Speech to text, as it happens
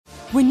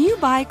When you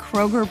buy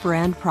Kroger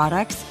brand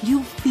products,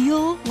 you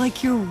feel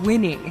like you're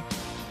winning.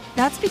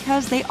 That's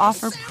because they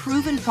offer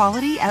proven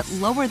quality at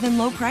lower than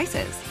low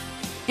prices.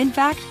 In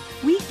fact,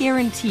 we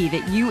guarantee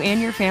that you and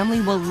your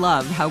family will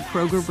love how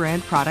Kroger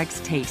brand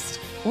products taste,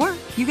 or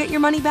you get your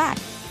money back.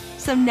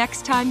 So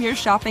next time you're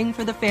shopping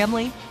for the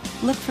family,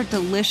 look for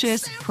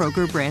delicious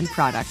Kroger brand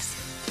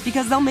products,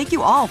 because they'll make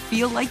you all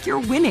feel like you're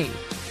winning.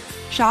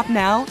 Shop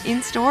now,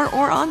 in-store,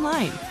 or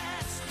online.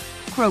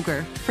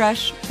 Kroger,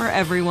 fresh for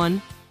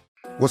everyone.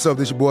 What's up,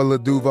 this your boy Lil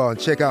Duval, and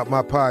check out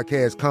my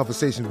podcast,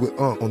 Conversations with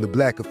Unc, on the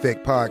Black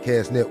Effect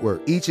Podcast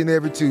Network. Each and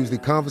every Tuesday,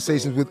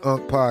 Conversations with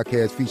Unc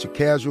podcast feature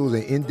casual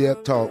and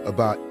in-depth talk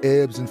about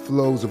ebbs and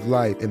flows of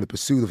life and the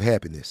pursuit of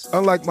happiness.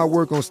 Unlike my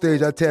work on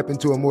stage, I tap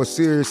into a more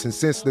serious and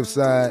sensitive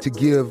side to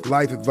give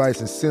life advice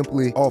and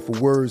simply offer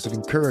words of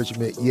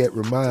encouragement, yet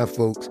remind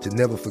folks to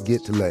never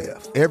forget to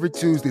laugh. Every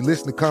Tuesday,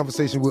 listen to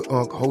Conversation with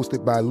Unc,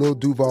 hosted by Lil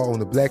Duval on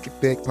the Black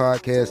Effect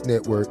Podcast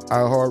Network,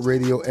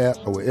 iHeartRadio app,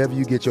 or wherever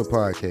you get your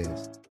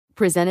podcasts.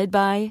 Presented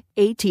by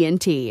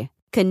AT&T.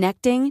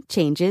 Connecting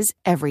changes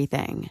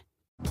everything.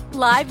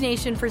 Live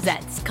Nation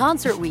presents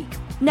Concert Week.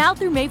 Now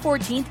through May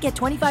 14th, get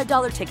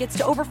 $25 tickets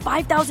to over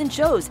 5,000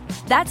 shows.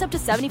 That's up to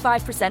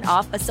 75%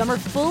 off a summer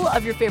full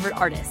of your favorite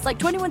artists like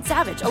 21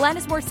 Savage,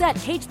 Alanis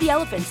Morissette, Cage the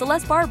Elephant,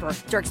 Celeste Barber,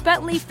 Dierks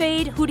Bentley,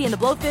 Fade, Hootie and the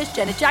Blowfish,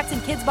 Janet Jackson,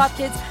 Kidz Bop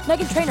Kids,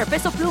 Meghan Trainor,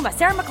 Peso Pluma,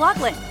 Sarah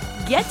McLachlan.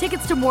 Get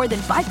tickets to more than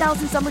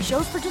 5,000 summer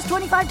shows for just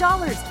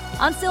 $25.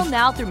 On sale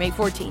now through May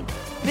 14th.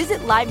 Visit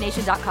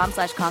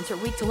LiveNation.com/Concert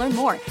Week to learn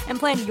more and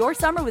plan your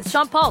summer with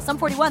Sean Paul, Sum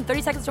 41,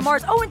 30 Seconds to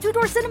Mars, and Two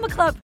Door Cinema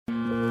Club.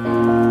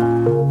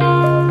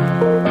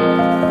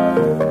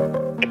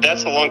 If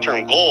that's a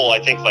long-term goal, I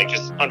think like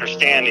just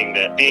understanding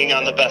that being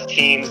on the best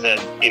teams at,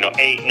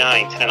 8,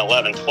 9, 10,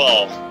 11,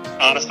 12,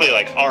 honestly,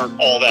 like aren't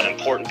all that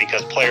important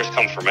because players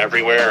come from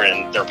everywhere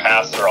and their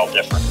paths are all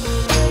different.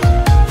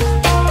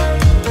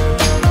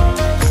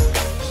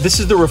 This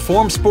is the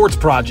Reform Sports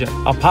Project,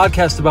 a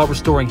podcast about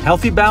restoring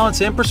healthy balance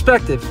and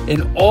perspective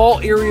in all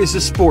areas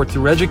of sport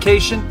through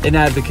education and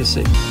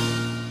advocacy.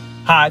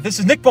 Hi, this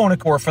is Nick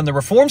Bonacore from the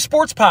Reform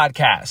Sports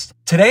Podcast.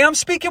 Today I'm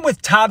speaking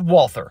with Todd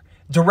Walther,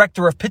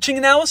 Director of Pitching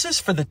Analysis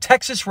for the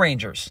Texas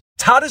Rangers.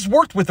 Todd has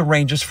worked with the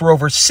Rangers for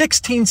over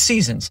 16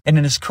 seasons and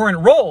in his current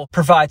role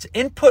provides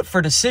input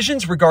for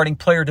decisions regarding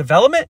player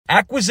development,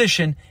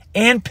 acquisition,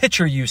 and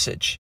pitcher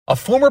usage. A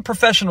former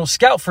professional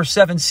scout for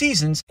 7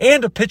 seasons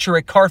and a pitcher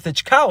at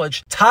Carthage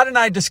College, Todd and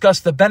I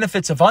discussed the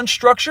benefits of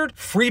unstructured,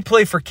 free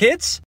play for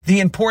kids, the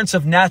importance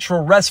of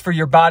natural rest for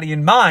your body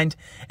and mind,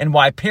 and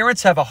why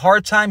parents have a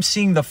hard time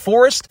seeing the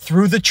forest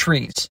through the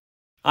trees.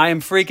 I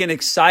am freaking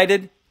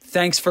excited.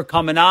 Thanks for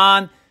coming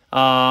on.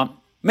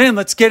 Man,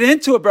 let's get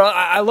into it, bro.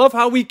 I love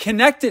how we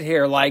connected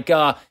here.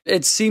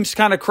 It seems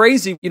kind of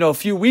crazy. A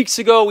few weeks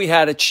ago, we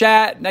had a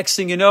chat. Next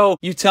thing you know,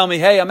 you tell me,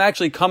 hey, I'm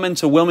actually coming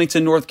to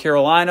Wilmington, North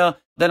Carolina.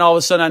 Then all of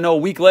a sudden, I know a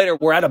week later,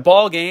 we're at a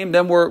ball game.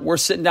 Then we're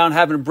sitting down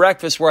having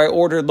breakfast where I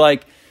ordered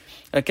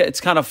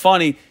it's kind of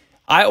funny.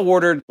 I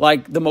ordered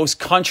the most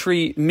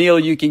country meal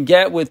you can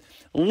get with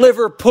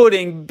liver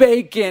pudding,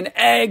 bacon,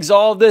 eggs,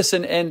 all this.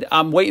 And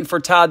I'm waiting for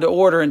Todd to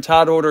order, and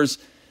Todd orders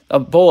a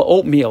bowl of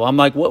oatmeal. I'm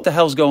like, what the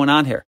hell's going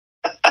on here?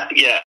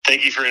 Yeah,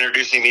 thank you for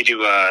introducing me to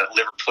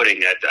liver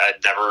pudding.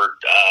 I'd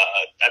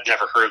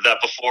never heard of that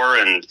before,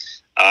 and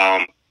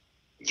I'm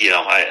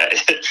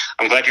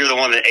glad you're the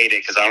one that ate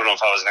it because I don't know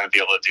if I was going to be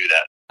able to do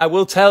that. I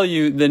will tell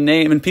you the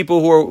name, and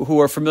people who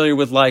are familiar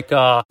with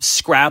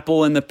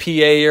Scrapple in the PA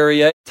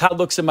area. Todd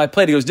looks at my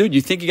plate. He goes, "Dude,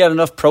 you think you got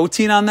enough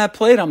protein on that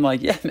plate?" I'm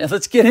like, "Yeah, man,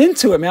 let's get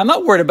into it, man. I'm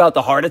not worried about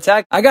the heart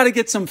attack. I got to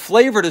get some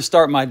flavor to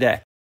start my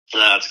day."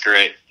 That's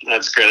great.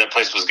 That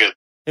place was good.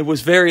 It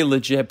was very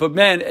legit. But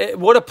man,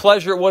 what a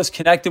pleasure it was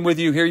connecting with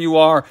you. Here you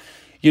are,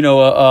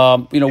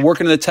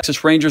 working in the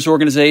Texas Rangers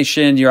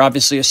organization. You're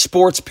obviously a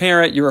sports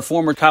parent. You're a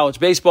former college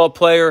baseball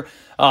player,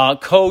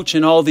 coach,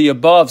 and all the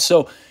above.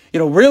 So,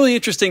 really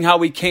interesting how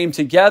we came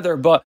together.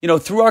 But,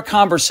 through our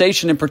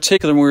conversation in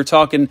particular, when we were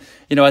talking,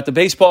 at the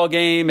baseball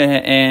game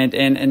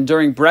and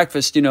during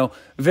breakfast,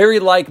 very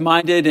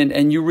like-minded.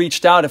 And you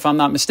reached out, if I'm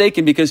not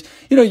mistaken, because,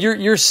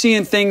 you're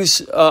seeing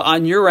things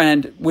on your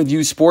end with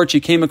youth sports.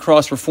 You came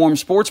across Reform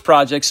Sports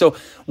Project. So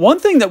one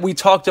thing that we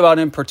talked about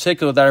in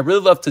particular that I really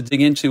love to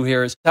dig into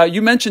here is how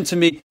you mentioned to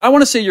me, I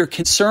want to say you're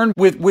concerned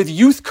with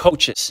youth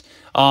coaches,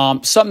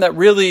 something that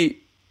really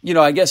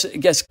I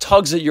guess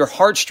tugs at your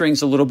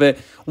heartstrings a little bit.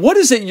 What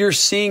is it you're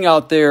seeing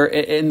out there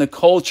in the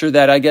culture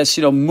that I guess,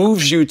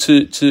 moves you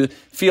to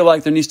feel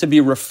like there needs to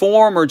be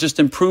reform or just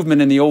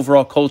improvement in the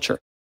overall culture?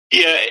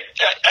 Yeah,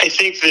 I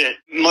think that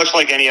much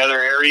like any other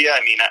area,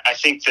 I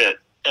think that,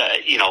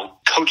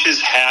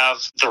 coaches have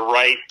the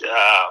right,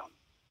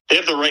 they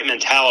have the right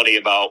mentality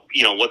about,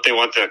 what they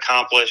want to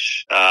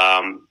accomplish.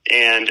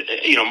 And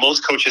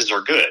most coaches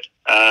are good.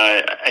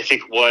 I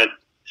think what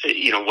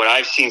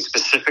I've seen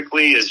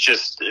specifically is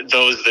just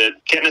those that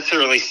can't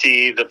necessarily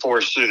see the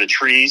forest through the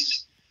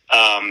trees,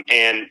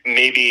 and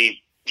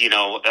maybe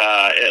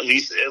at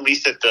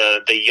least at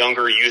the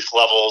younger youth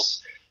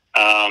levels,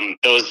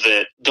 those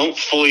that don't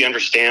fully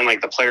understand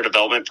like the player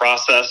development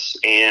process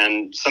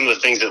and some of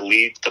the things that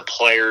lead to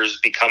players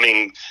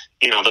becoming,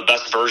 the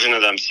best version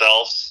of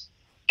themselves.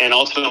 And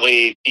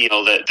ultimately,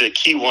 the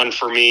key one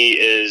for me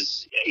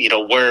is,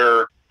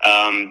 where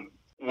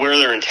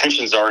their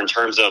intentions are in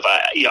terms of,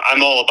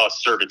 I'm all about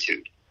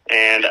servitude.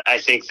 And I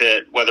think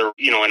that whether,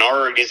 in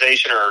our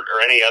organization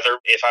or any other,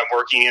 if I'm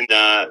working in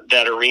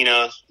that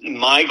arena,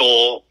 my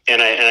goal,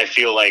 and I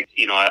feel like,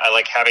 I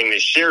like having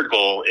this shared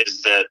goal,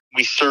 is that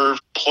we serve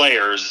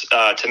players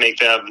to make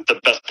them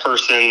the best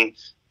person,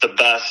 the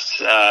best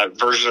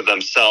version of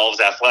themselves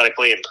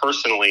athletically and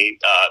personally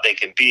they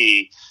can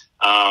be.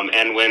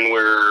 And when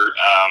we're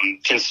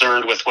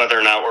concerned with whether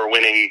or not we're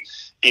winning,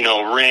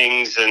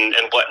 rings and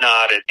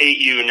whatnot at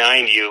 8U,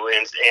 9U,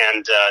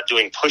 and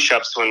doing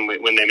push-ups when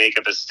they make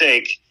a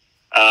mistake,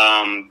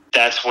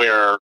 that's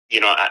where,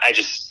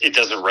 it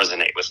doesn't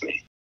resonate with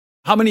me.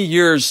 How many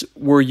years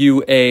were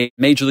you a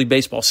Major League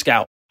Baseball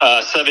scout?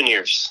 7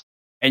 years.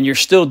 And you're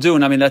still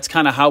doing, that's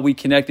kind of how we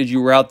connected.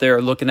 You were out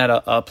there looking at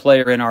a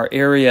player in our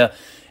area,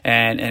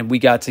 and we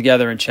got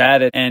together and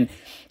chatted. And,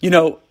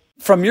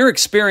 from your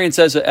experience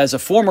as a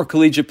former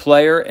collegiate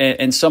player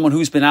and someone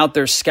who's been out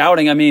there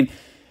scouting,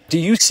 do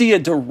you see a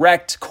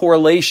direct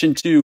correlation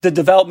to the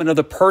development of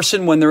the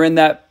person when they're in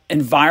that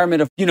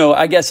environment of,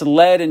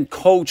 led and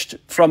coached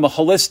from a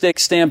holistic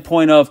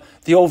standpoint of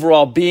the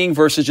overall being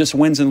versus just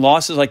wins and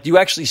losses? Like, do you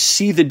actually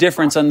see the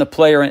difference on the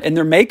player and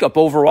their makeup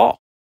overall?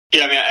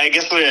 Yeah, I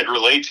guess the way I'd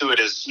relate to it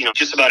is,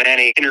 just about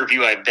any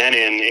interview I've been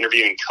in,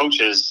 interviewing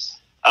coaches,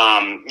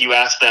 you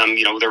ask them,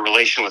 their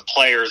relation with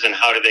players and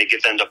how do they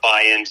get them to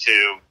buy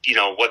into,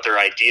 what their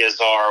ideas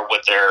are,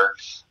 what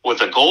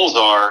the goals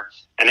are.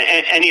 And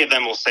any of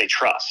them will say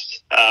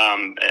trust.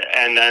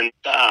 And then,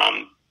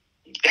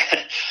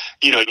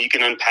 you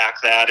can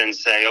unpack that and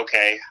say,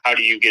 okay, how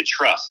do you get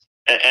trust?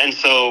 And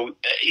so,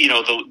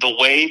 the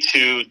way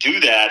to do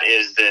that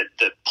is that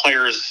the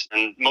players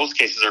in most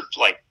cases are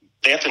like,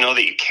 they have to know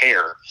that you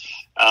care.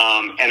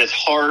 And it's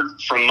hard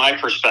from my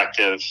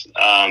perspective,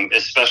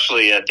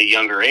 especially at the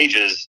younger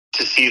ages,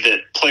 to see that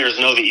players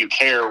know that you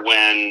care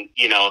when,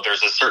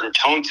 there's a certain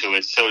tone to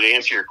it. So to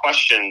answer your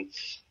question,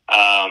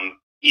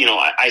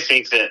 I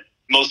think that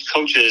most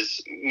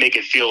coaches make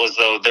it feel as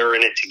though they're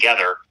in it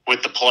together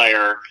with the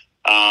player,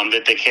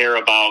 that they care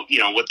about,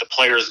 what the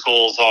player's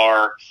goals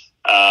are,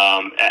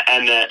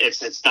 and that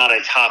it's not a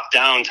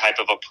top-down type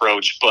of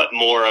approach, but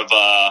more of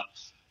a,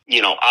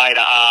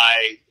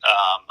 eye-to-eye,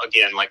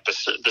 again, like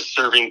the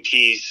serving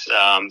piece,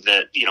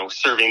 that,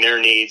 serving their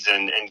needs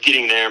and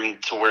getting them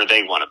to where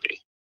they want to be.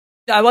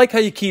 I like how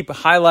you keep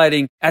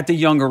highlighting at the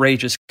younger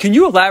ages. Can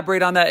you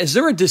elaborate on that? Is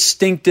there a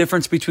distinct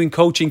difference between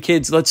coaching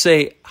kids, let's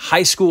say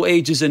high school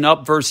ages and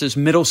up versus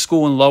middle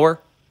school and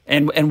lower?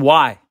 And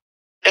why?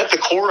 At the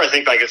core, I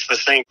think it's the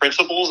same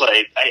principles.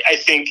 I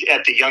think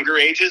at the younger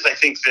ages, I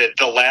think that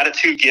the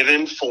latitude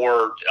given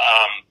for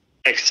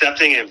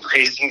accepting and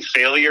embracing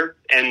failure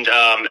and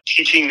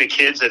teaching the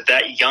kids at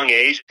that young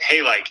age,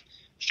 hey,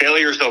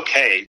 failure is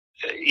okay.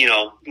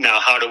 Now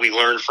how do we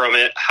learn from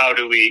it? How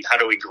do we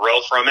grow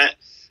from it?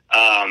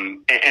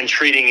 And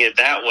treating it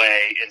that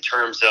way in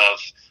terms of,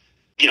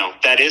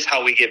 that is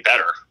how we get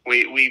better.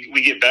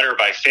 We get better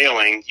by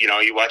failing.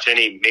 You watch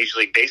any Major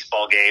League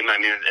Baseball game,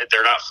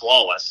 they're not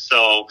flawless.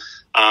 So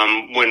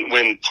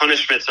when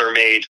punishments are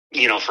made,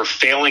 for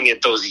failing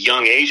at those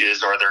young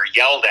ages, or they're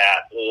yelled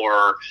at,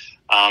 or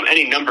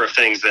any number of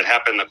things that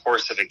happen in the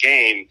course of a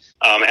game,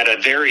 at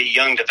a very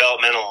young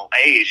developmental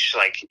age,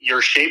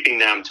 you're shaping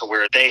them to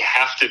where they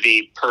have to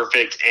be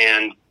perfect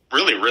and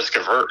really risk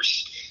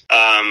averse.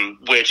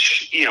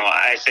 Which,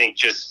 I think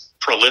just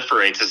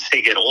proliferates as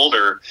they get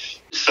older.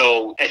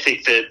 So I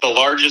think that the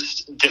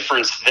largest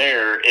difference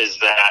there is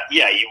that,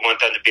 you want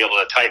them to be able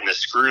to tighten the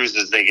screws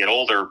as they get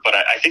older. But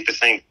I think the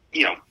same,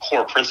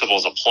 core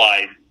principles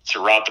apply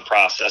throughout the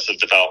process of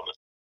development.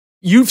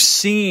 You've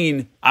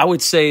seen, I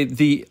would say,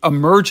 the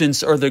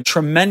emergence or the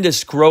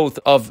tremendous growth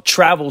of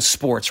travel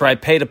sports,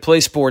 right? Pay-to-play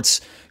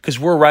sports, because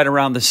we're right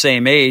around the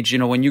same age.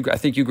 When I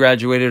think you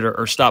graduated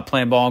or stopped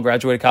playing ball and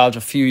graduated college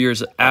a few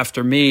years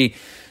after me,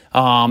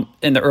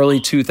 in the early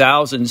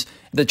 2000s,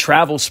 the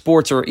travel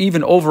sports or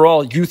even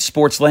overall youth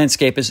sports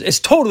landscape is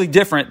totally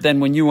different than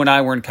when you and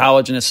I were in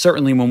college, and it's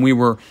certainly when we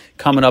were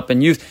coming up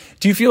in youth.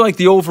 Do you feel like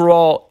the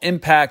overall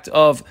impact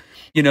of,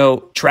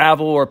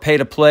 travel or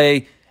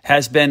pay-to-play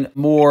has been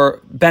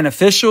more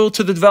beneficial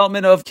to the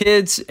development of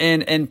kids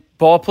and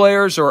ball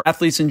players or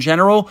athletes in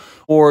general?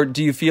 Or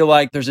do you feel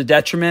like there's a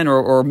detriment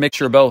or a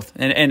mixture of both?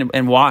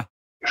 And why?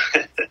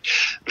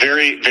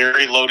 Very,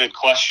 very loaded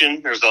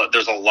question. There's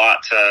a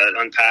lot to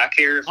unpack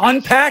here.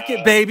 Unpack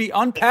it, baby.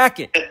 Unpack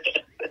it.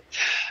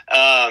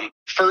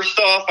 First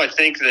off, I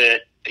think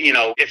that,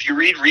 if you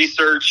read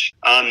research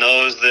on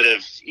those that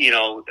have,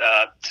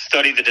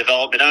 studied the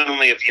development, not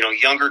only of,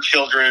 younger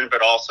children,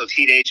 but also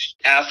teenage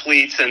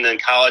athletes and then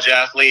college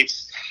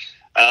athletes,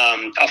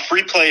 A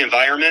free play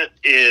environment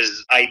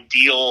is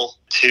ideal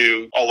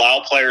to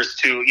allow players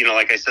to,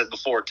 like I said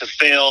before, to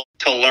fail,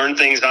 to learn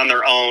things on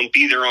their own,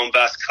 be their own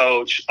best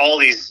coach, all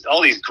these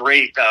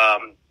great,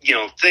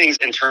 things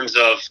in terms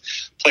of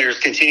players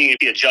continuing to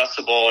be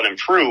adjustable and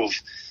improve.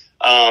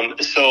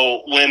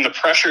 So when the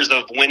pressures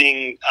of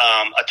winning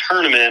a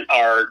tournament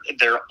are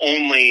their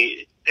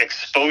only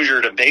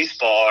exposure to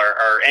baseball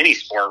or any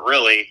sport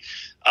really,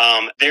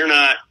 they're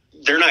not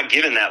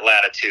given that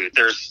latitude.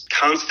 There's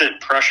constant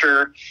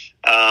pressure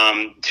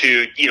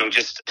to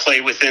just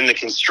play within the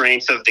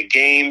constraints of the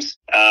games,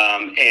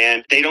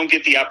 and they don't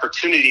get the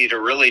opportunity to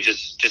really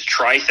just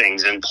try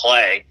things and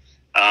play.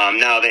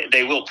 Now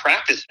they will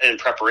practice in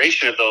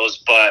preparation of those,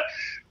 but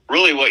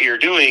really what you're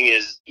doing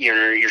is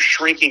you're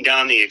shrinking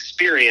down the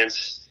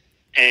experience.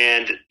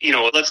 And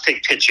let's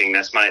take pitching.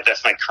 That's my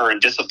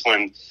current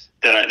discipline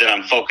that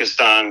I'm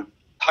focused on.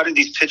 How do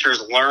these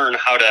pitchers learn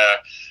how to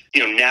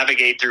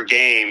navigate through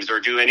games or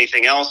do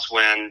anything else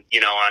when,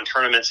 on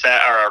tournaments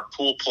or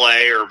pool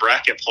play or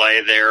bracket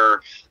play,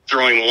 they're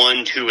throwing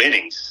 1-2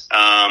 innings.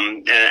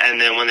 And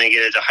then when they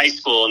get into high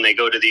school and they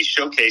go to these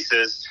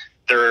showcases,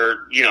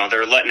 they're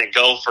letting it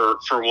go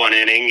for 1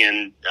 inning.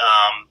 And,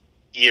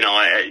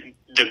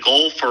 the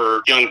goal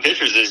for young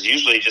pitchers is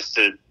usually just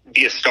to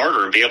be a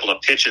starter and be able to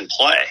pitch and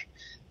play.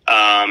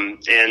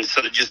 And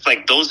so just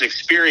like those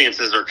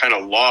experiences are kind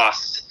of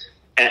lost.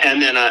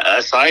 And then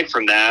aside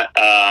from that,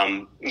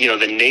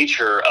 the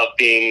nature of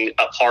being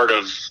a part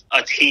of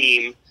a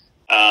team,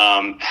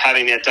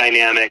 having that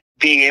dynamic,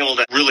 being able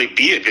to really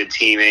be a good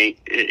teammate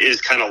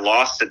is kind of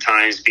lost at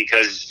times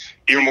because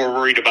you're more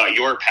worried about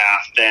your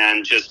path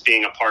than just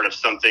being a part of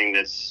something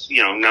that's,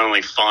 not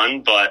only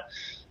fun, but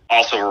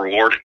also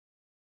rewarding.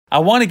 I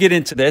want to get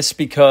into this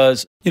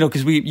because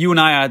you and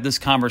I had this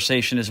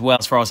conversation as well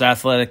as far as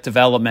athletic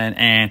development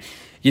and,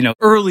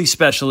 early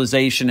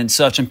specialization and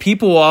such. And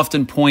people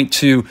often point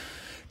to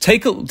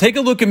take a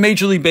look at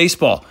Major League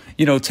Baseball.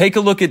 Take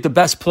a look at the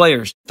best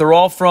players. They're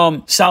all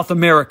from South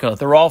America.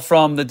 They're all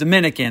from the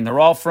Dominican. They're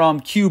all from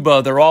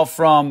Cuba. They're all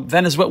from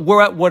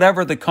Venezuela.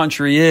 Whatever the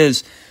country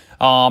is,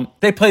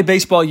 they play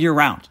baseball year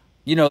round.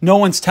 No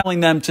one's telling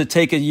them to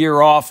take a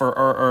year off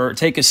or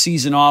take a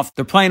season off.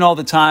 They're playing all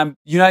the time.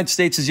 The United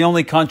States is the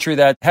only country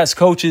that has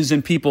coaches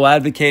and people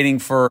advocating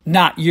for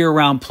not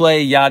year-round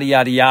play, yada,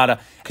 yada, yada.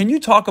 Can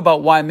you talk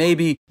about why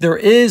maybe there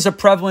is a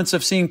prevalence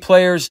of seeing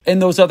players in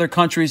those other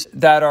countries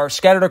that are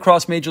scattered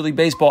across Major League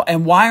Baseball,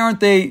 and why aren't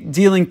they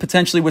dealing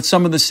potentially with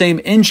some of the same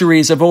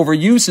injuries of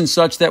overuse and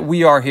such that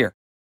we are here?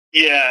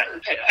 Yeah,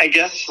 I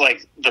guess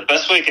the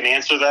best way I can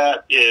answer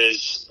that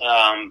is,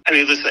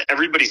 listen,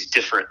 everybody's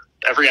different.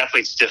 Every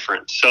athlete's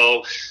different.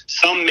 So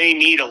some may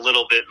need a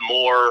little bit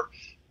more,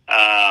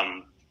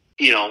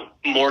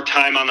 more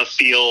time on the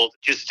field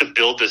just to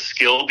build the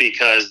skill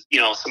because,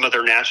 some of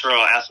their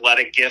natural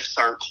athletic gifts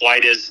aren't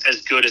quite as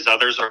good as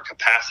others, or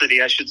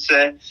capacity, I should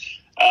say.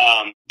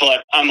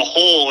 But on the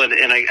whole,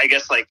 and I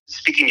guess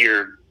speaking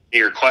to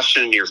your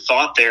question, your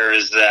thought there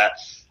is that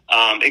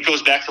it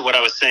goes back to what I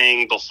was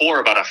saying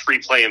before about a free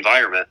play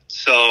environment.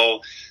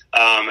 So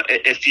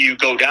if you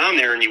go down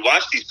there and you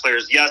watch these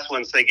players, yes,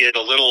 once they get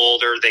a little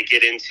older, they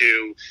get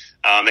into,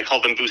 they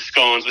call them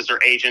buscones, which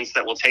are agents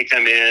that will take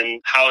them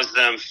in, house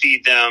them,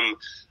 feed them,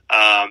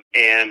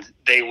 and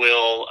they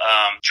will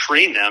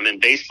train them in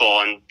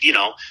baseball. And,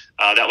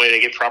 that way they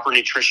get proper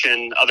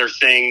nutrition, other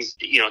things,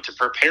 to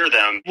prepare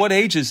them. What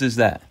ages is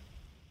that?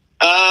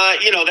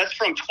 That's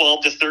from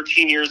 12 to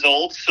 13 years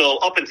old. So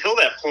up until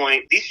that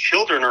point, these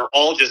children are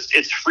all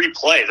it's free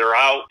play. They're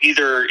out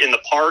either in the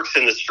parks,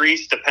 in the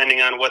streets,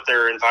 depending on what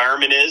their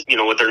environment is,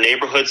 what their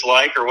neighborhood's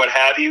like or what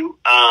have you.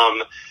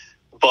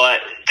 But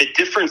the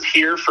difference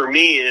here for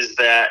me is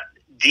that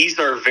these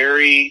are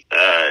very,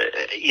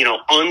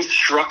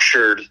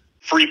 unstructured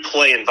free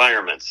play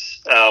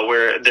environments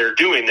where they're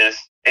doing this.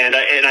 And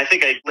I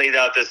think I laid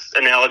out this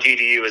analogy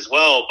to you as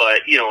well.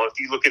 But, if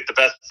you look at the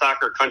best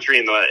soccer country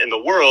in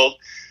the world,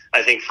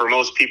 I think for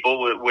most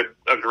people would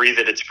agree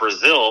that it's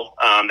Brazil.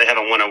 They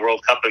haven't won a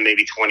World Cup in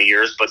maybe 20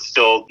 years, but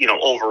still,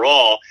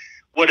 overall,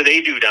 what do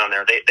they do down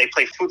there? They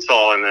play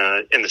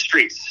futsal in the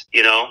streets,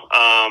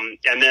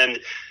 and then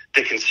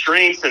the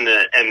constraints and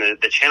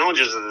the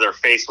challenges that they're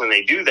faced when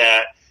they do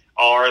that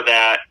are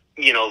that,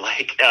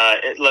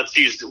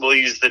 we'll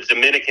use the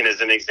Dominican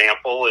as an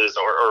example,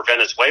 or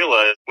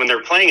Venezuela, when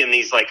they're playing in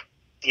these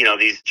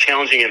these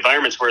challenging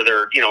environments where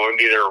they're,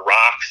 maybe there are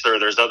rocks or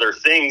there's other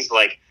things,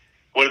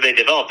 what do they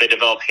develop? They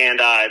develop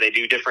hand-eye, they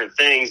do different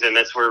things, and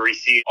that's where we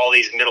see all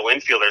these middle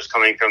infielders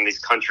coming from these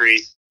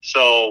countries.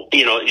 So,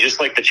 just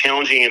like the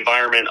challenging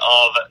environment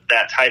of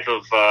that type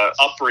of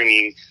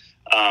upbringing,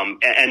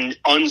 and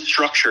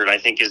unstructured, I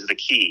think, is the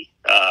key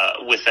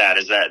with that,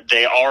 is that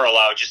they are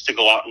allowed just to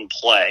go out and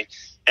play.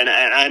 And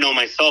I know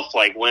myself,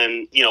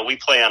 when, we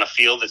play on a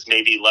field that's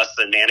maybe less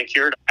than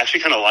manicured, I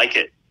actually kind of like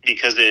it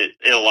because it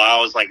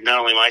allows, not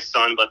only my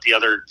son, but the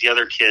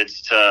other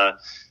kids to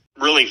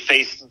really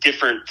face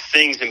different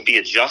things and be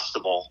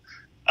adjustable.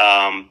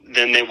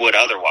 than they would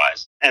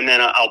otherwise. And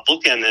then I'll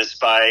bookend this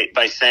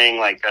by saying,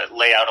 like,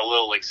 lay out a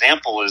little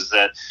example is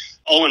that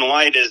Owen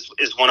White is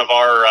one of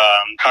our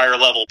higher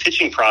level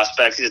pitching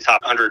prospects. He's a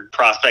top 100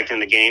 prospect in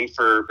the game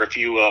for a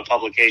few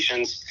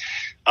publications.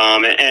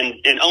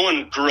 And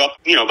Owen grew up,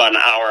 about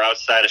an hour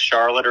outside of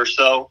Charlotte or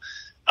so,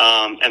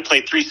 and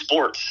played 3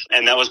 sports.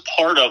 And that was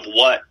part of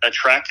what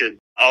attracted,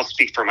 I'll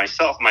speak for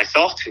myself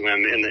to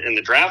him in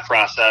the draft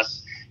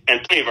process,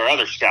 and plenty of our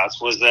other scouts,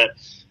 was that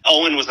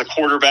Owen was a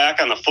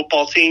quarterback on the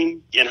football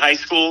team in high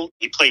school.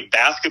 He played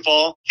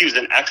basketball. He was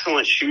an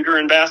excellent shooter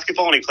in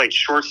basketball, and he played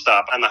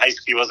shortstop on the high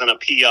school. He wasn't a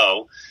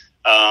PO.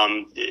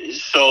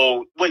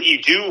 So what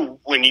you do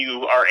when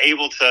you are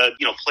able to,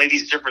 play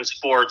these different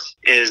sports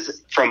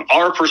is, from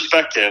our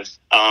perspective,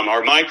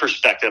 or my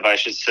perspective, I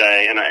should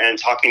say, and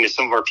talking to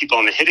some of our people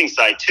on the hitting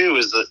side too,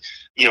 is that,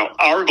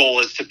 our goal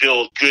is to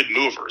build good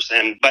movers.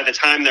 And by the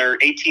time they're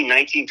 18,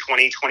 19,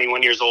 20,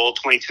 21 years old,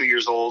 22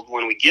 years old,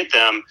 when we get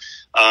them,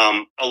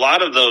 a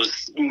lot of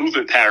those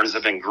movement patterns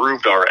have been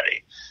grooved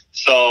already.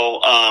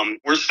 So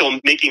we're still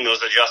making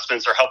those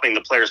adjustments, or helping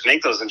the players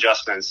make those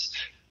adjustments.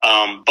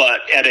 But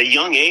at a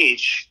young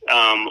age,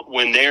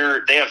 when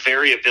they have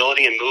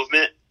variability in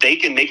movement, they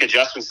can make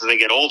adjustments as they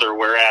get older.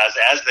 Whereas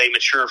as they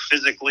mature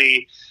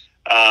physically,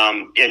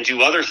 and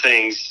do other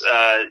things,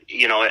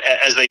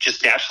 as they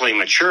just naturally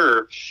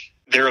mature,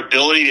 their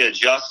ability to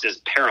adjust is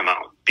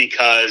paramount,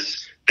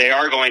 because they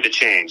are going to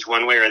change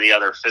one way or the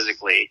other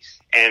physically.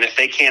 And if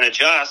they can't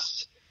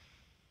adjust,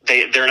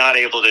 they're not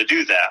able to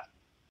do that.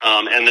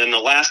 And then the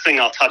last thing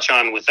I'll touch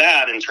on with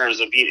that, in terms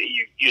of,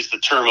 you use the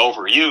term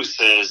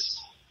overuse, is,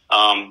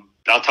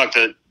 I'll talk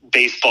to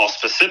baseball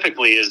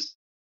specifically, is,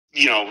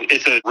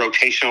 it's a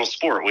rotational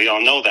sport. We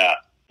all know that.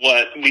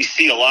 What we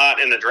see a lot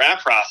in the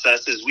draft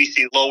process is we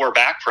see lower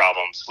back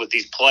problems with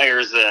these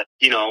players that,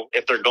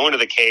 if they're going to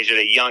the cage at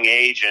a young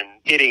age and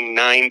hitting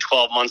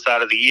 9-12 months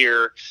out of the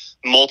year,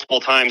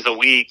 multiple times a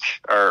week,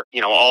 or,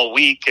 all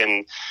week,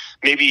 and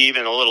maybe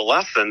even a little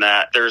less than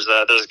that, there's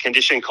a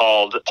condition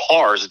called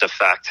PARS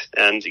defect.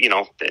 And,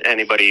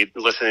 anybody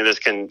listening to this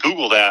can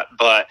Google that,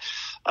 but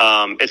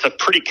it's a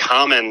pretty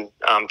common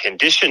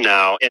condition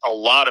now. A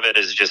lot of it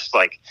is just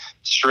like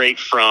straight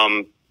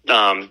from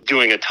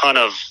doing a ton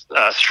of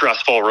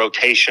stressful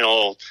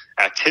rotational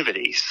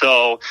activity.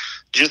 So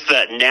just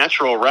that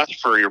natural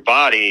rest for your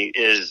body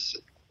is,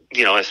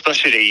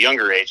 especially at a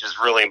younger age, is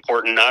really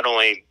important, not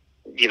only,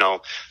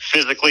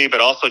 physically,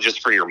 but also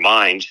just for your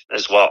mind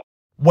as well.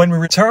 When we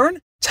return,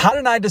 Todd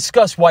and I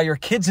discuss why your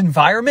kid's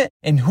environment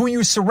and who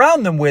you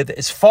surround them with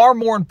is far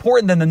more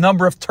important than the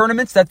number of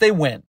tournaments that they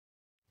win.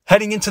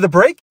 Heading into the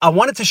break, I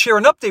wanted to share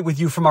an update with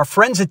you from our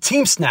friends at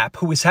TeamSnap,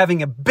 who is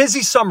having a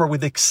busy summer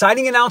with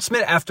exciting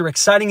announcement after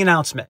exciting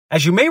announcement.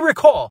 As you may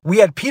recall, we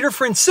had Peter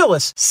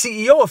Francilis,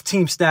 CEO of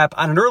TeamSnap,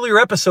 on an earlier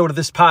episode of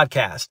this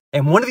podcast.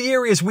 And one of the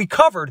areas we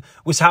covered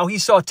was how he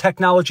saw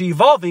technology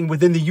evolving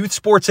within the youth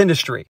sports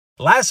industry.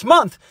 Last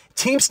month,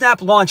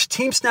 TeamSnap launched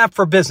TeamSnap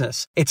for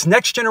Business, its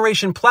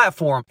next-generation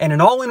platform and an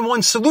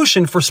all-in-one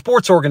solution for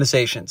sports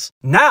organizations.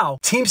 Now,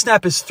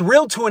 TeamSnap is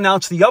thrilled to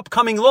announce the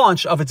upcoming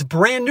launch of its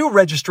brand-new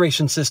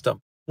registration system.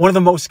 One of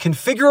the most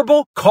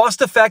configurable,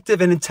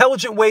 cost-effective, and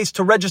intelligent ways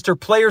to register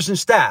players and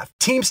staff.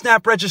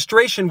 TeamSnap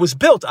registration was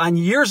built on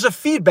years of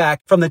feedback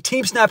from the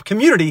TeamSnap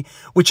community,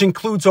 which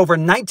includes over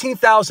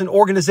 19,000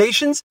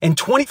 organizations and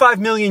 25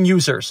 million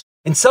users.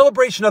 In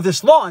celebration of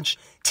this launch,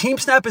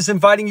 TeamSnap is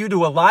inviting you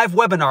to a live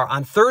webinar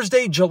on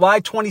Thursday, July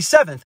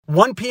 27th,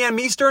 1 p.m.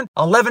 Eastern,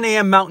 11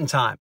 a.m. Mountain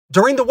Time.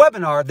 During the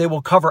webinar, they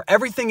will cover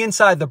everything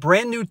inside the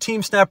brand new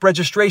TeamSnap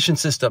registration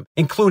system,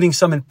 including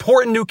some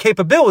important new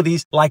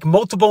capabilities like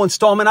multiple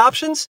installment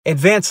options,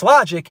 advanced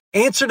logic,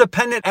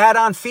 answer-dependent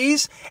add-on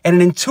fees, and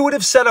an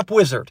intuitive setup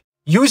wizard.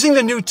 Using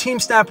the new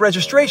TeamSnap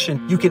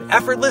registration, you can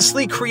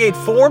effortlessly create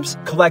forms,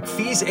 collect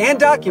fees and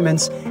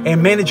documents,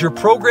 and manage your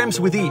programs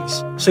with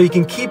ease, so you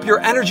can keep your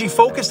energy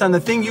focused on the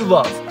thing you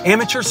love,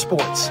 amateur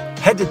sports.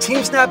 Head to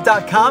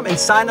teamsnap.com and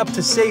sign up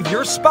to save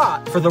your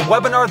spot for the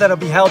webinar that'll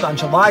be held on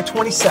July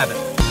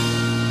 27th.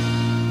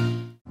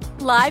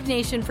 Live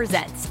Nation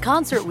presents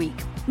Concert Week.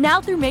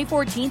 Now through May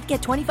 14th,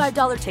 get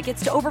 $25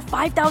 tickets to over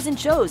 5,000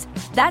 shows.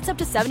 That's up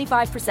to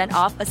 75%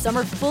 off a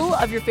summer full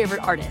of your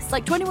favorite artists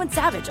like 21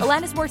 Savage,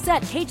 Alanis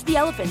Morissette, Cage the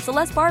Elephant,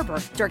 Celeste Barber,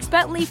 Dierks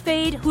Bentley,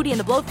 Fade, Hootie and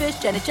the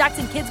Blowfish, Janet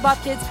Jackson, Kids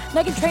Bop Kids,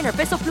 Meghan Trainor,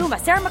 Peso Pluma,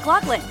 Sarah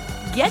McLachlan.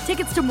 Get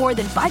tickets to more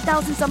than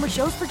 5,000 summer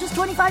shows for just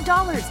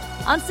 $25.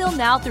 Until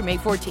now through May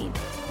 14th.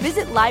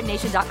 Visit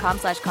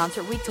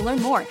LiveNation.com/Concert Week to learn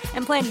more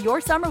and plan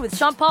your summer with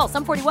Sean Paul,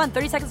 Sum 41,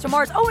 30 Seconds to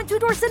Mars, and Two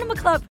Door Cinema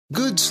Club.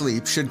 Good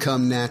sleep should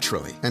come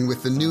naturally, and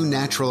with the new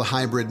Natural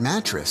Hybrid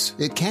mattress,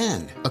 it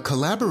can. A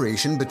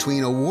collaboration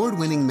between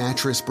award-winning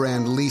mattress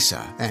brand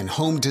Lisa and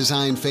home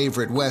design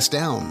favorite West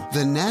Elm,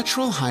 the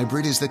Natural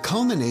Hybrid is the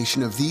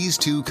culmination of these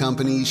two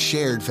companies'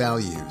 shared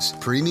values: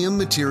 premium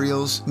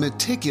materials,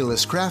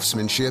 meticulous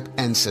craftsmanship,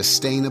 and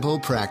sustainable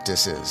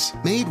practices.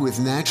 Made with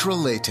natural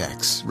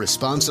latex,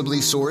 responsibly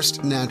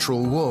sourced,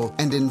 natural wool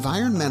and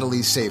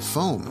environmentally safe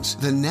foams,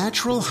 the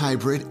natural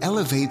hybrid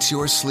elevates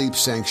your sleep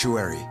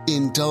sanctuary,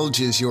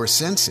 indulges your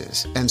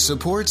senses, and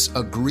supports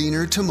a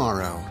greener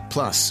tomorrow.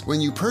 Plus,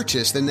 when you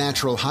purchase the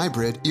natural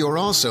hybrid, you're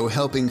also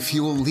helping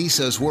fuel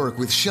Lisa's work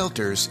with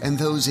shelters and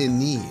those in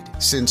need.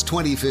 Since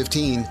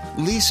 2015,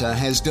 Lisa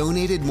has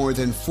donated more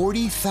than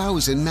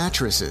 40,000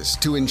 mattresses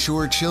to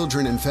ensure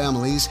children and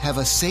families have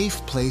a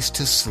safe place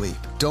to sleep.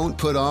 Don't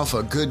put off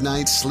a good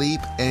night's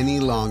sleep any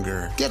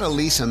longer. Get a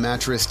Lisa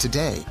mattress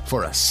today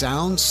for a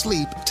sound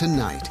sleep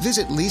tonight.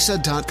 Visit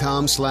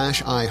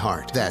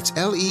lisa.com/iHeart. That's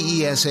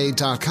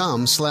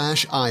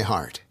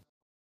LEESA.com/iHeart.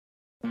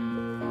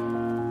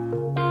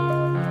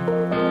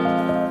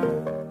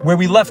 Where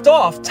we left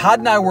off, Todd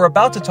and I were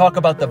about to talk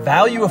about the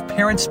value of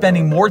parents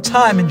spending more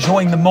time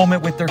enjoying the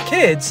moment with their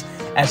kids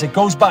as it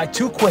goes by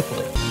too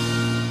quickly.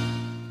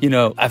 You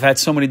know, I've had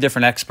so many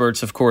different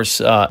experts, of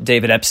course,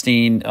 David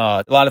Epstein,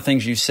 a lot of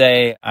things you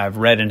say I've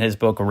read in his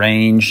book,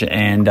 Range,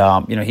 and,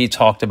 he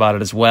talked about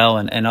it as well,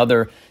 and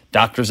other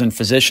doctors and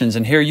physicians.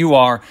 And here you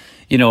are,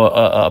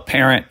 a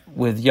parent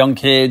with young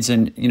kids,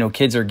 and,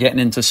 kids are getting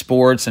into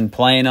sports and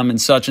playing them and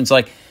such. And it's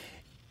like,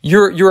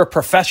 you're a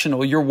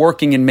professional, you're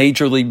working in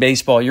Major League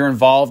Baseball, you're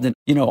involved in,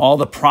 all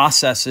the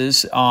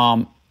processes,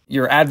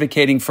 you're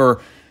advocating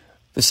for,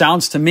 it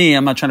sounds to me,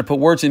 I'm not trying to put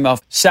words in your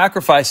mouth,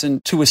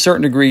 sacrificing to a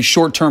certain degree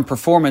short-term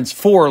performance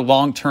for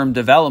long-term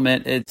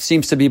development. It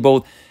seems to be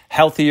both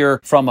healthier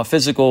from a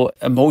physical,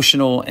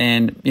 emotional,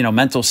 and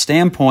mental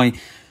standpoint.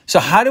 So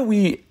how do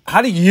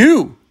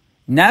you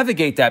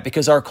navigate that?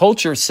 Because our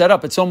culture is set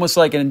up, it's almost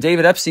like, and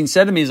David Epstein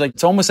said to me,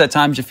 it's almost at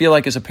times you feel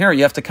like as a parent,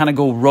 you have to kind of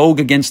go rogue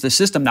against the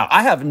system. Now,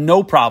 I have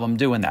no problem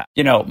doing that.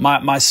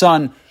 My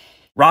son,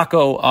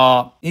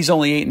 Rocco, he's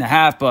only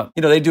 8.5, but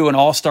they do an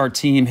all-star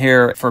team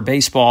here for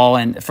baseball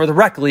and for the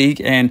rec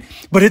league,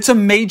 but it's a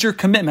major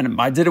commitment.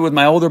 I did it with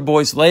my older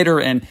boys later,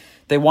 and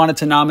they wanted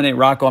to nominate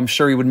Rocco. I'm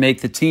sure he would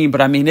make the team,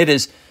 but it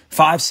is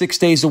 5-6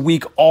 days a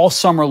week, all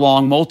summer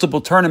long,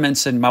 multiple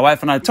tournaments. And my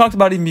wife and I talked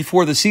about even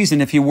before the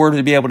season, if he were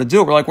to be able to do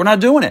it, we're like, we're not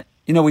doing it.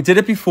 We did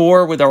it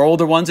before with our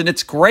older ones, and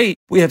it's great.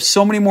 We have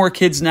so many more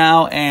kids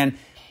now, and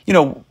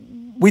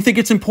we think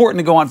it's important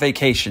to go on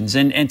vacations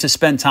and to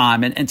spend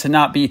time and to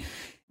not be,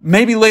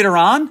 maybe later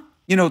on,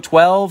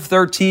 12,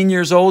 13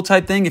 years old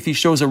type thing. If he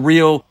shows a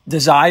real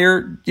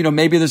desire,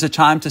 maybe there's a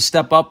time to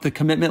step up the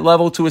commitment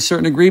level to a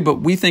certain degree.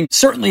 But we think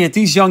certainly at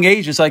these young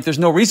ages, there's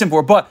no reason for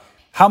it. But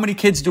how many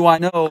kids do I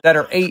know that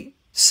are 8,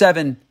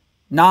 7,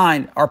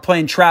 9 are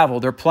playing travel?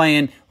 They're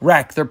playing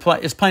rec. They're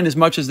playing as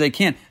much as they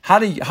can.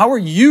 How are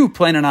you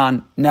planning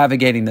on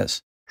navigating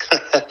this?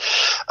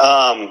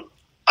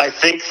 I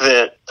think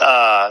that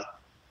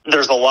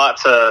there's a lot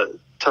to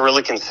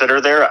really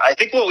consider there. I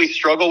think what we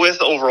struggle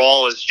with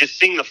overall is just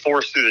seeing the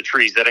forest through the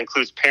trees. That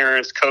includes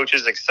parents,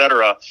 coaches,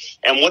 etc.,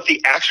 and what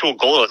the actual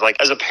goal is.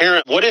 As a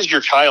parent, what is your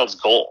child's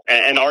goal?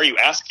 And are you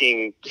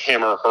asking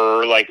him or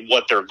her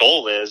what their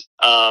goal is?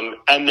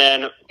 And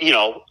then,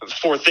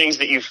 for things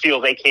that you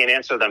feel they can't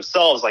answer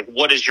themselves,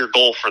 what is your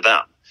goal for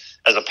them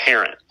as a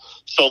parent?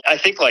 So I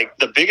think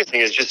the biggest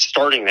thing is just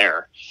starting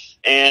there.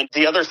 And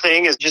the other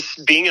thing is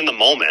just being in the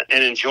moment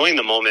and enjoying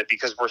the moment,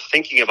 because we're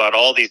thinking about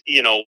all these,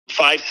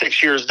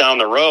 5-6 years down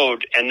the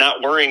road and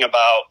not worrying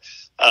about,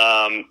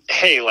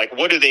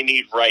 what do they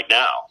need right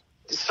now?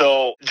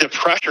 So the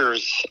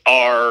pressures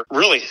are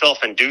really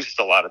self-induced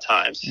a lot of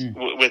times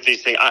with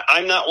these things.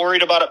 I'm not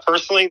worried about it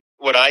personally.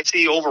 What I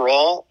see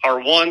overall are,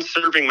 one,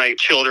 serving my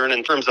children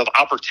in terms of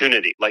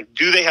opportunity.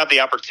 Do they have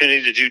the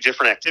opportunity to do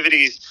different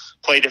activities,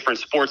 play different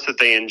sports that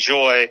they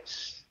enjoy?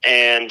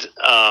 And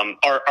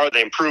are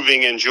they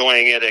improving,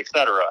 enjoying it, et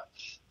cetera?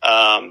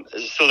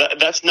 So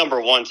that's number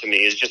one to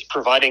me, is just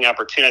providing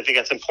opportunity. I think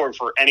that's important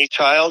for any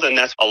child, and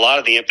that's a lot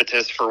of the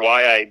impetus for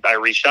why I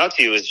reached out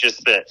to you, is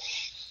just that,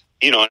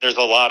 there's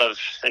a lot of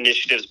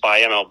initiatives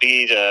by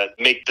MLB to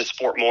make the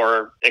sport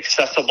more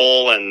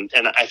accessible, and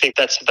I think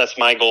that's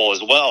my goal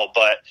as well.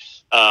 But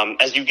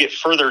as you get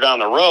further down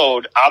the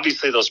road,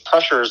 obviously those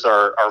pressures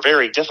are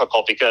very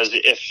difficult, because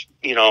if,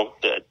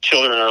 the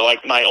children are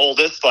like my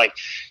oldest,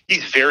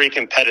 he's very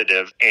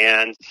competitive,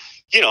 and,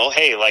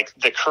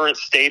 the current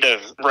state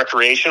of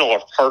recreational or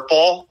park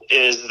ball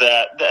is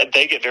that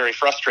they get very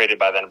frustrated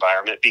by that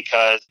environment,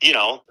 because,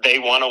 they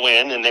want to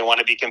win and they want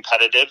to be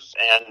competitive.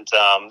 And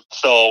I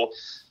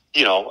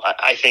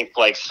think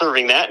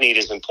serving that need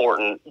is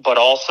important, but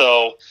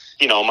also,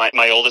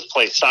 my oldest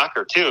plays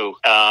soccer too.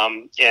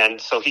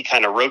 And so he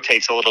kind of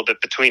rotates a little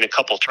bit between a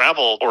couple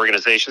travel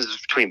organizations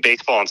between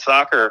baseball and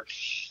soccer.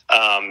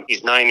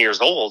 He's 9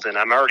 years old, and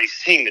I'm already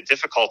seeing the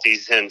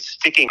difficulties in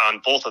sticking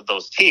on both of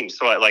those teams.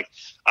 So I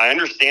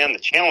understand the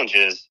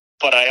challenges,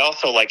 but I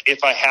also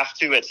if I have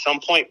to at some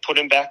point put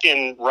him back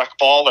in rec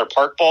ball or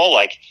park ball,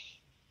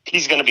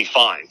 he's going to be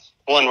fine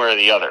one way or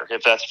the other,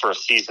 if that's for a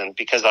season,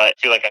 because I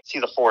feel like I see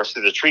the forest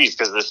through the trees,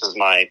 because this is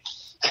my,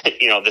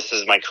 this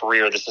is my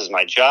career, this is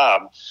my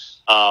job.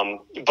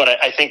 But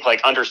I think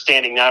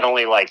understanding not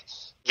only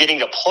getting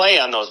to play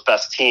on those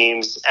best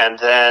teams and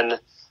then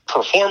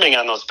performing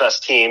on those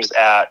best teams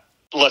at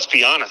let's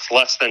be honest,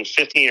 less than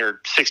 15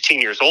 or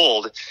 16 years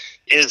old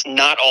is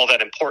not all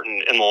that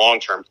important in the long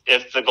term.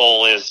 If the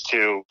goal is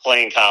to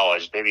play in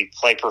college, maybe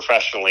play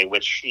professionally,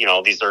 which,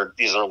 these are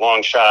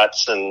long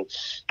shots and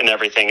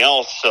everything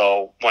else.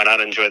 So why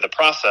not enjoy the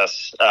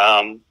process?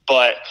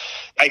 But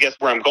I guess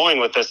where I'm going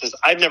with this is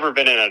I've never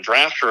been in a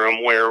draft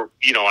room where,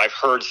 I've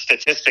heard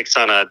statistics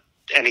on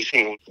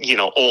anything,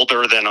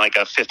 older than like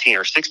a 15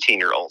 or 16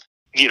 year old.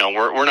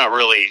 We're not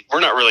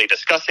really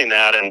discussing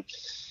that. And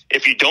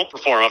if you don't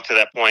perform up to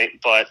that point,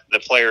 but the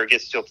player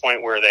gets to a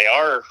point where they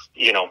are,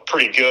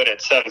 pretty good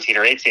at 17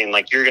 or 18,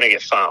 like you're going to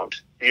get found.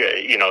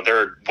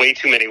 There are way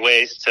too many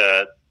ways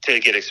to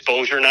get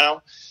exposure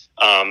now.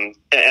 And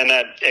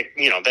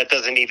that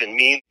doesn't even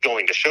mean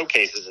going to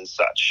showcases and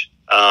such.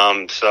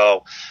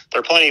 So there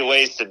are plenty of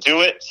ways to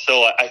do it.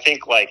 So I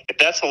think if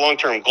that's the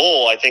long-term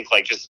goal, I think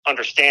just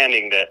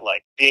understanding that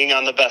being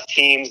on the best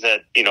teams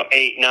at,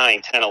 8,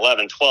 9, 10,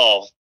 11,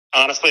 12,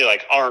 honestly,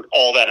 aren't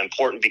all that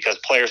important because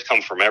players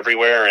come from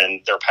everywhere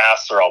and their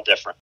paths are all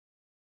different.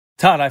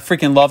 Todd, I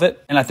freaking love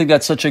it. And I think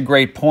that's such a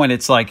great point.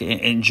 It's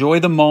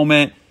enjoy the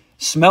moment,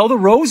 smell the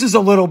roses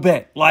a little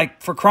bit,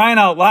 for crying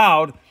out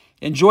loud,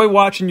 enjoy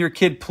watching your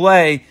kid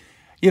play.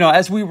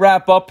 As we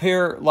wrap up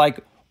here,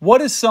 what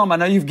is I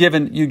know you've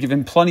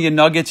given plenty of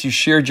nuggets. You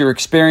shared your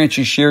experience,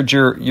 you shared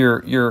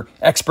your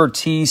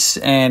expertise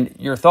and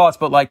your thoughts,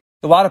 but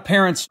a lot of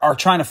parents are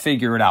trying to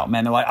figure it out,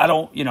 man. They're I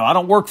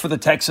don't work for the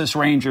Texas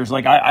Rangers.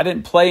 I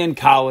didn't play in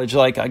college.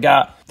 I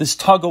got this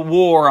tug of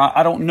war.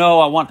 I don't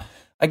know.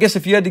 I guess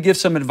if you had to give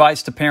some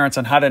advice to parents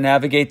on how to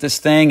navigate this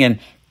thing, and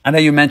I know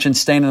you mentioned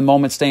staying in the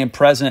moment, staying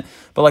present,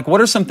 but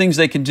what are some things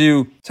they can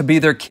do to be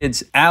their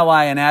kid's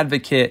ally and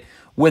advocate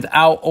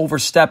without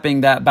overstepping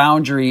that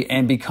boundary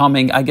and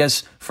becoming, I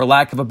guess, for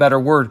lack of a better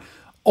word,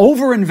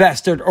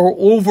 over-invested or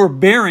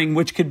overbearing,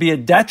 which could be a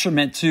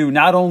detriment to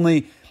not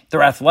only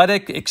their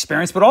athletic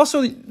experience, but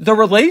also the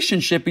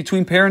relationship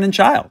between parent and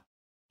child?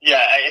 Yeah,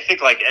 I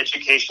think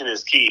education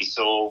is key.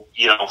 So,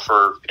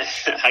 for,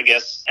 I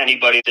guess,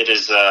 anybody that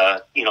is,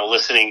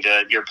 listening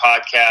to your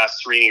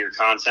podcast, reading your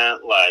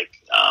content,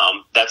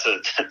 that's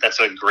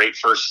a great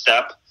first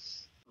step.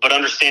 But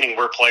understanding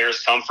where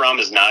players come from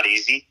is not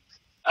easy.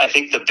 I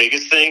think the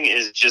biggest thing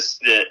is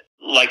just that,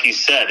 like you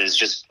said, is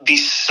just be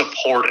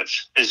supportive,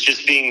 is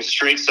just being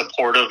straight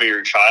supportive of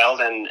your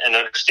child and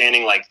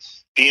understanding,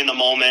 be in the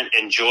moment,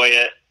 enjoy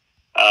it.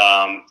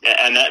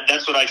 And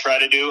that's what I try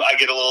to do. I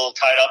get a little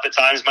tied up at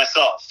times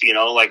myself,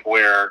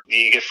 where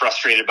you get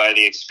frustrated by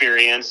the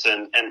experience.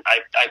 And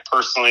I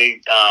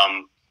personally,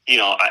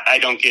 I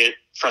don't get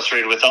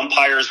frustrated with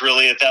umpires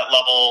really at that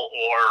level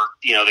or,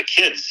 the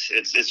kids.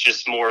 It's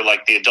just more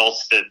the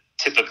adults that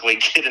typically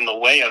get in the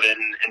way of it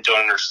and don't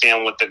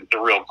understand what the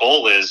real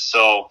goal is.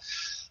 So,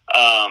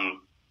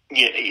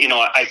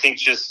 I think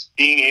just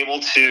being able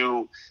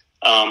to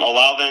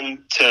allow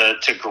them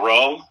to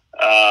grow.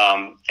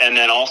 And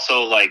then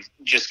also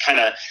just kind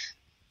of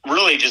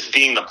really just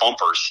being the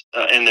bumpers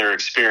in their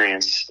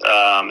experience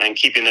and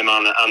keeping them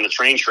on the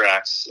train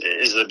tracks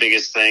is the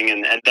biggest thing.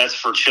 And that's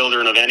for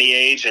children of any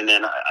age. And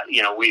then,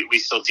 we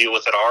still deal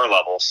with it at our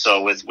level.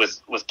 So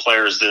with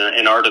players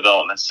in our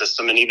development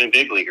system and even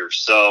big leaguers.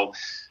 So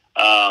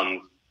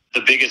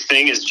the biggest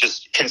thing is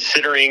just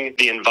considering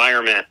the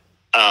environment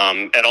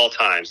at all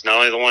times, not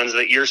only the ones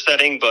that you're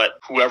setting, but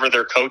whoever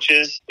their coach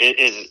is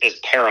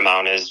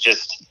paramount. Is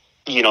just,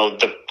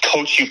 the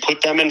coach you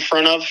put them in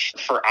front of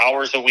for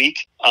hours a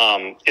week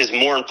is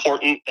more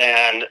important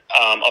than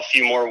a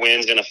few more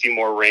wins and a few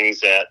more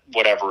rings at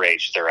whatever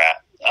age they're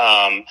at.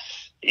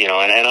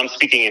 And I'm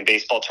speaking in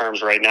baseball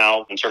terms right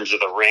now in terms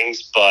of the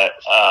rings, but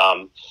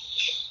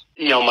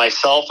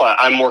myself,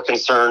 I'm more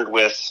concerned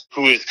with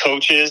who his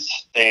coach is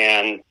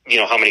than,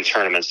 how many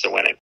tournaments they're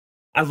winning.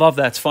 I love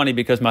that. It's funny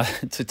because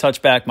to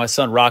touch back, my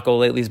son Rocco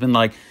lately has been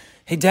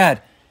hey,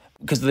 Dad,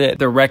 because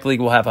the rec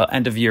league will have an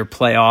end of year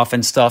playoff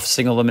and stuff,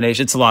 single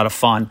elimination. It's a lot of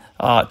fun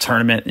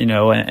tournament,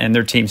 and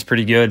their team's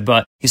pretty good.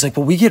 But he's like,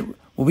 well, we get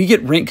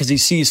ring, because he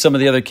sees some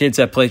of the other kids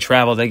that play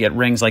travel, they get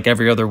rings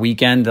every other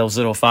weekend, those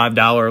little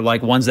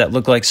 $5 ones that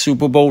look like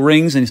Super Bowl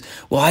rings. And he's,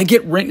 well, I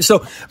get rings.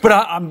 So, but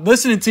I'm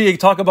listening to you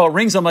talk about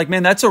rings. I'm like,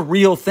 man, that's a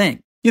real thing.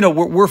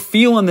 We're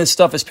feeling this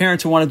stuff as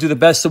parents who want to do the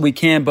best that we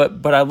can,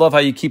 but I love how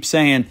you keep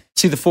saying,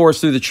 see the forest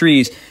through the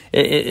trees.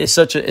 It's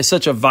such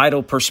a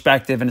vital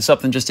perspective, and it's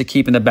something just to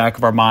keep in the back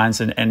of our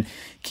minds and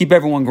keep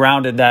everyone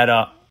grounded that,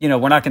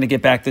 we're not going to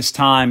get back this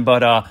time,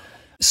 but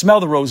smell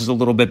the roses a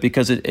little bit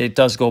because it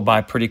does go by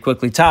pretty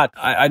quickly. Todd,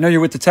 I know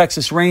you're with the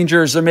Texas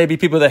Rangers. There may be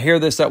people that hear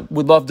this that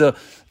would love to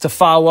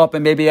follow up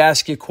and maybe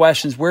ask you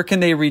questions. Where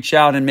can they reach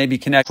out and maybe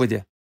connect with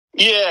you?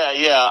 Yeah.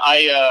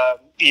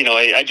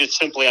 I just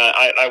simply,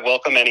 I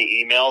welcome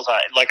any emails.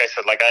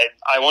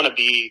 I want to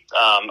be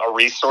a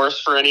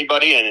resource for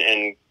anybody.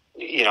 And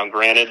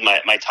granted,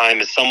 my time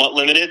is somewhat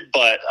limited,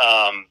 but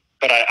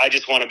I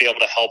just want to be able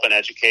to help and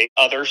educate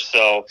others.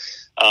 So,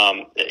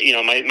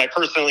 my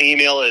personal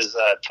email is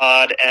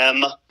Todd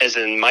M as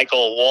in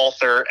Michael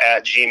Walther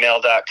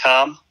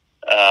 @gmail.com.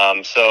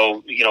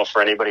 So,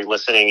 for anybody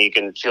listening, you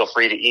can feel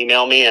free to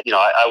email me, and,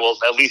 I will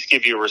at least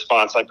give you a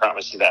response. I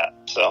promise you that.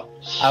 So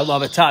I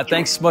love it. Todd,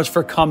 thanks so much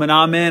for coming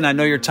on, man. I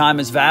know your time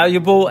is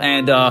valuable,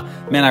 and,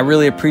 man, I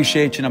really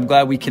appreciate you, and I'm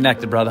glad we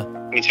connected, brother.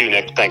 Me too,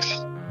 Nick. Thanks.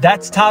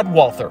 That's Todd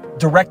Walther,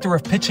 Director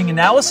of Pitching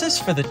Analysis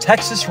for the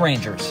Texas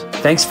Rangers.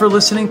 Thanks for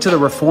listening to the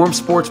Reform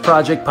Sports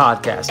Project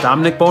podcast.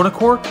 I'm Nick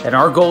Bonacore, and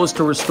our goal is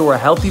to restore a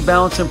healthy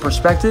balance and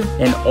perspective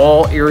in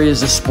all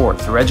areas of sport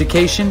through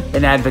education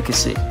and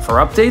advocacy. For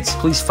updates,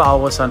 please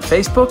follow us on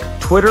Facebook,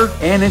 Twitter,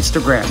 and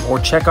Instagram, or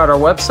check out our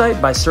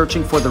website by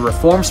searching for the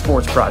Reform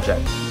Sports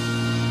Project.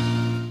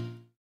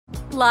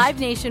 Live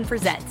Nation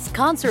presents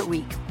Concert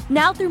Week.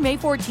 Now through May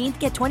 14th,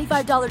 get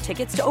 $25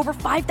 tickets to over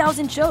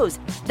 5,000 shows.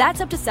 That's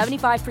up to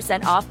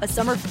 75% off a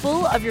summer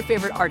full of your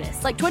favorite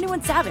artists like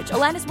 21 Savage,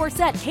 Alanis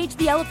Morissette, Cage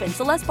the Elephant,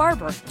 Celeste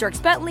Barber, Dierks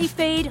Bentley,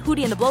 Fade,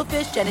 Hootie and the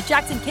Blowfish, Janet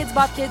Jackson, Kids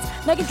Bop Kids,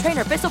 Meghan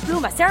Trainor, Peso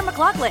Pluma, Sarah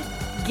McLachlan.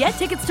 Get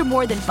tickets to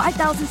more than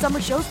 5,000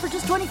 summer shows for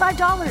just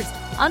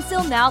 $25. On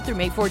sale now through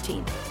May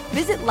 14th.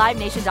 Visit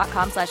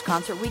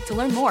livenation.com/Concert Week to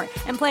learn more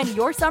and plan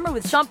your summer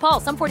with Sean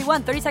Paul, Sum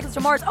 41, 30 Seconds to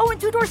Mars, and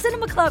Two Door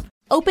Cinema Club.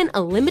 Open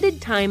a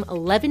limited-time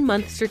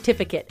 11-month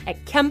certificate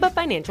at Kemba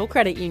Financial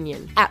Credit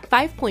Union. At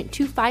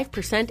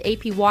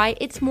 5.25% APY,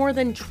 it's more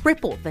than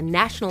triple the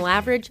national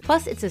average,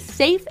 plus it's a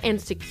safe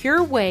and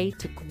secure way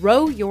to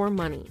grow your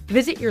money.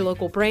 Visit your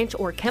local branch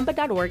or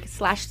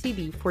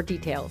kemba.org/CB for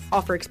details.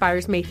 Offer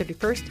expires May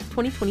 31st,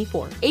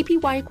 2024.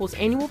 APY equals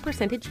annual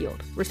percentage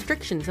yield.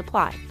 Restrictions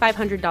apply.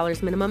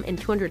 $500 minimum and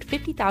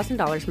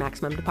 $250,000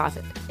 maximum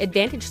deposit.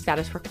 Advantage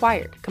status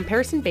required.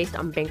 Comparison based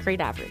on bank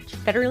rate average.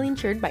 Federally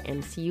insured by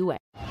NCUA.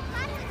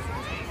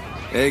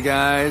 Hey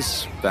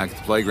guys, back at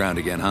the playground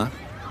again, huh?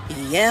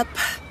 Yep.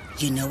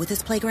 You know what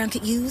this playground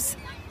could use?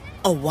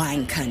 A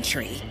wine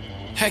country.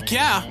 Heck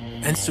yeah,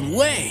 and some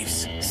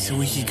waves so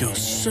we could go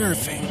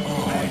surfing.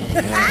 Oh,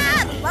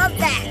 yeah. Love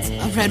that.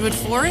 A redwood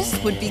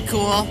forest would be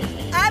cool.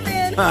 I'm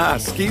in.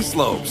 Ski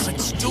slopes.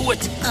 Let's do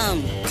it.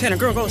 Can a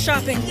girl go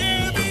shopping?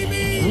 Yeah,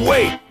 baby.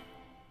 Wait.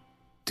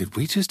 Did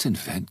we just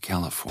invent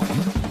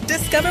California?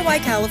 Discover why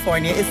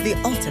California is the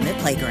ultimate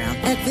playground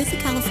at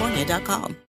visitcalifornia.com.